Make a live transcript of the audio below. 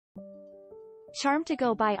Charm to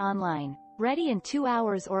go buy online. Ready in 2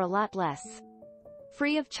 hours or a lot less.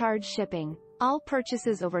 Free of charge shipping. All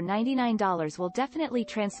purchases over $99 will definitely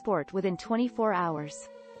transport within 24 hours.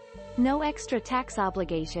 No extra tax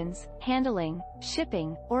obligations, handling,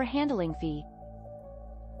 shipping, or handling fee.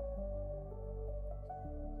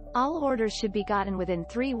 All orders should be gotten within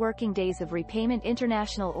 3 working days of repayment.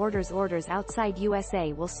 International orders outside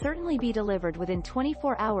USA will certainly be delivered within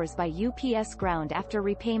 24 hours by UPS ground after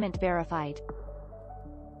repayment verified.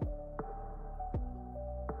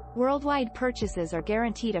 Worldwide purchases are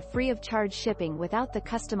guaranteed a free of charge shipping without the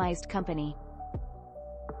customized company.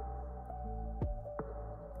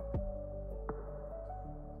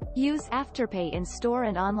 Use Afterpay in store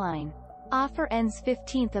and online. Offer ends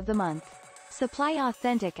 15th of the month. Supply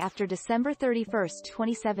authentic after December 31,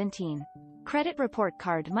 2017. Credit report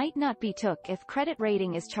card might not be took if credit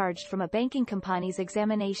rating is charged from a banking company's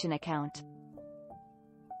examination account.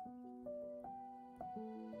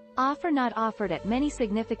 Offer not offered at many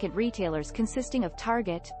significant retailers consisting of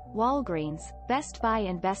Target, Walgreens, Best Buy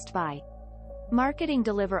and Best Buy. Marketing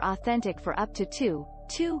deliver authentic for up to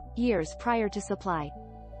 2 years prior to supply.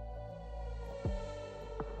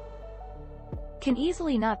 Can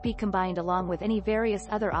easily not be combined along with any various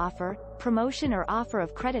other offer, promotion or offer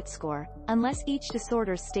of credit score, unless each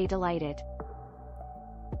disorders stay delighted.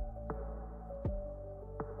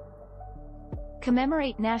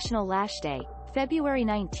 Commemorate National Lash Day, February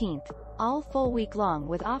 19th, all full week long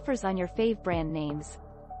with offers on your fave brand names.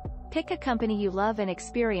 Pick a company you love and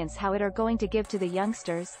experience how it are going to give to the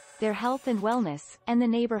youngsters, their health and wellness, and the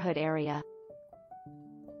neighborhood area.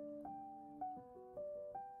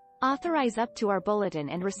 Authorize up to our bulletin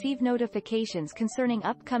and receive notifications concerning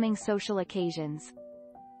upcoming social occasions.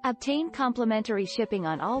 Obtain complimentary shipping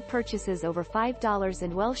on all purchases over $5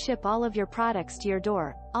 and we'll ship all of your products to your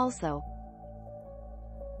door, also.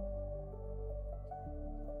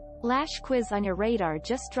 Lash quiz on your radar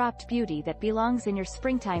just dropped. Beauty that belongs in your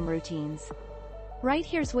springtime routines. Right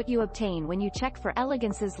here's what you obtain when you check for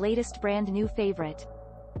Elegance's latest brand new favorite.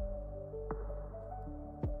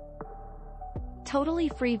 Totally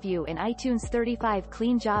free view in iTunes 35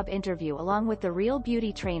 clean job interview along with the real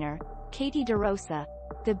beauty trainer, Katie DeRosa,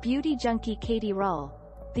 the beauty junkie Katie Rull,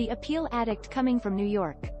 the appeal addict coming from New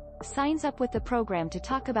York, signs up with the program to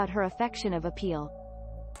talk about her affection of appeal.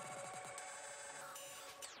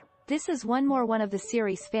 This is one of the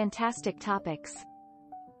series' fantastic topics.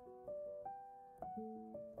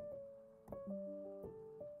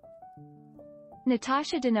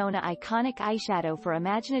 Natasha Denona iconic eyeshadow for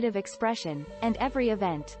imaginative expression, and every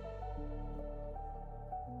event.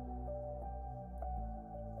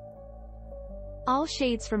 All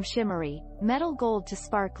shades from shimmery, metal gold to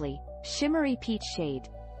sparkly, shimmery peach shade.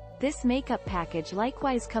 This makeup package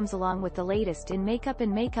likewise comes along with the latest in makeup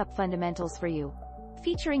and makeup fundamentals for you.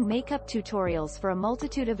 Featuring makeup tutorials for a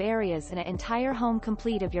multitude of areas and an entire home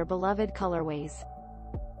complete of your beloved colorways.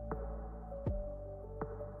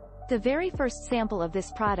 The very first sample of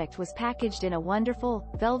this product was packaged in a wonderful,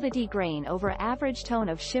 velvety grain over average tone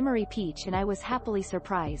of shimmery peach and I was happily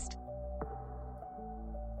surprised.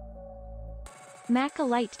 MAC a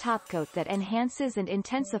light top coat that enhances and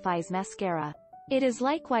intensifies mascara. It is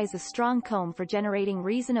likewise a strong comb for generating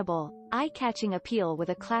reasonable, eye-catching appeal with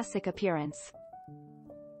a classic appearance.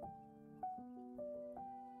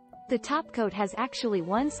 The top coat has actually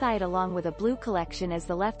one side along with a blue collection as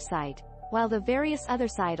the left side, while the various other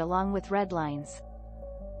side along with red lines.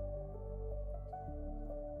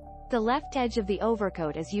 The left edge of the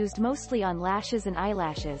overcoat is used mostly on lashes and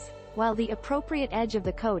eyelashes, while the appropriate edge of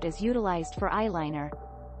the coat is utilized for eyeliner.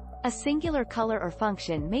 A singular color or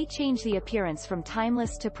function may change the appearance from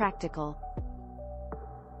timeless to practical.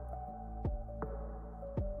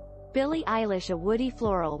 Billie Eilish a woody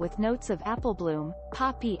floral with notes of apple bloom,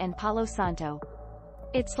 poppy and Palo Santo.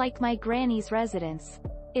 It's like my granny's residence.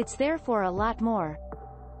 It's therefore a lot more.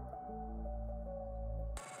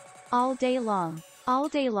 All day long. All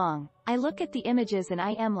day long, I look at the images and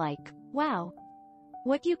I am like, wow.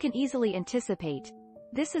 What you can easily anticipate.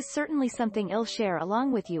 This is certainly something I'll share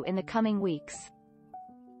along with you in the coming weeks.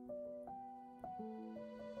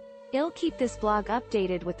 I'll keep this blog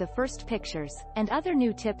updated with the first pictures, and other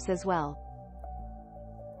new tips as well.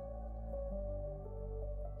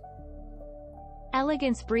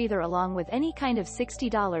 Elegance breather along with any kind of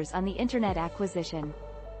 $60 on the internet acquisition.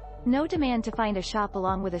 No demand to find a shop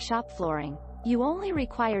along with a shop flooring. You only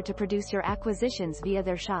require to produce your acquisitions via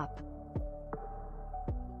their shop.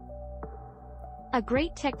 A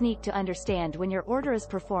great technique to understand when your order is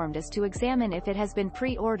performed is to examine if it has been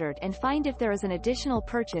pre-ordered and find if there is an additional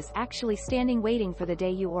purchase actually standing waiting for the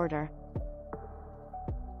day you order.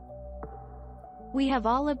 We have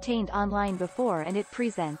all obtained online before and it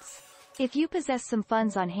presents. If you possess some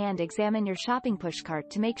funds on hand, examine your shopping pushcart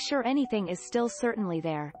to make sure anything is still certainly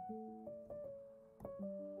there.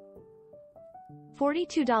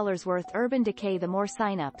 $42 worth Urban Decay. The more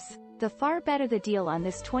sign-ups, the far better the deal on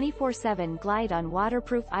this 24/7 Glide-On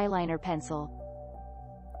waterproof eyeliner pencil.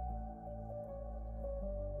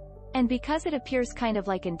 And because it appears kind of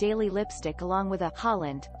like an daily lipstick along with a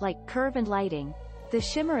Holland-like curve and lighting, the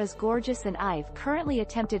shimmer is gorgeous, and I've currently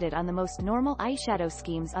attempted it on the most normal eyeshadow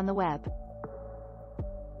schemes on the web.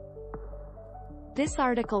 This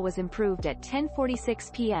article was improved at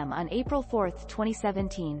 10:46 p.m. on April 4,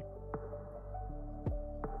 2017.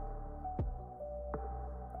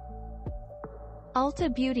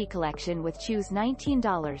 Ulta Beauty Collection with Choose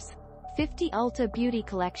 $19.50 Ulta Beauty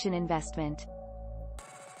Collection Investment.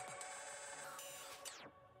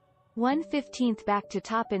 1/15 back to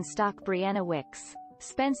top in stock. Brianna Wicks,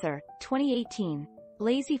 Spencer, 2018.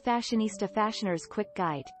 Lazy Fashionista Fashioner's Quick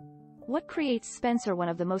Guide. What creates Spencer one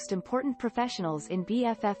of the most important professionals in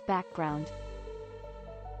BFF background?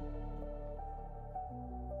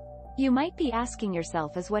 You might be asking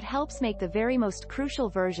yourself, is what helps make the very most crucial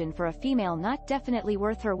version for a female not definitely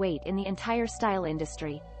worth her weight in the entire style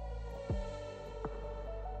industry?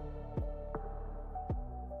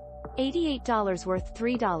 $88 worth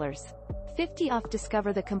 $3.50 off.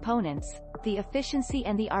 Discover the components, the efficiency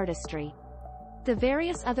and the artistry. The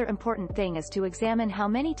various other important thing is to examine how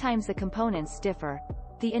many times the components differ,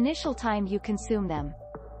 the initial time you consume them,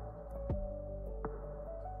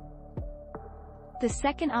 the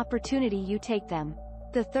second opportunity you take them,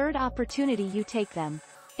 the third opportunity you take them.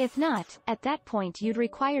 If not, at that point you'd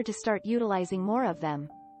require to start utilizing more of them.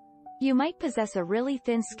 You might possess a really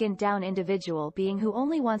thin-skinned down individual being who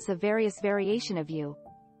only wants a variation of you.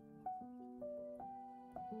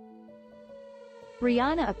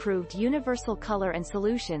 Rihanna approved universal color and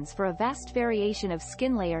solutions for a vast variation of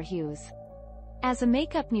skin layer hues. As a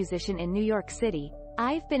makeup musician in New York City,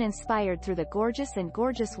 I've been inspired through the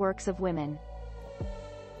gorgeous works of women.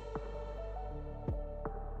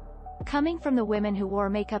 Coming from the women who wore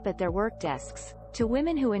makeup at their work desks, to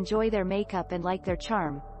women who enjoy their makeup and like their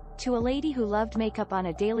charm, to a lady who loved makeup on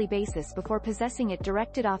a daily basis before possessing it,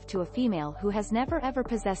 directed off to a female who has never ever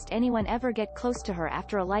possessed anyone ever get close to her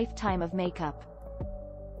after a lifetime of makeup.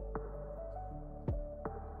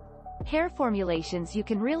 Hair formulations you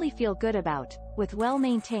can really feel good about, with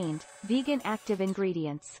well-maintained, vegan active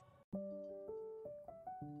ingredients.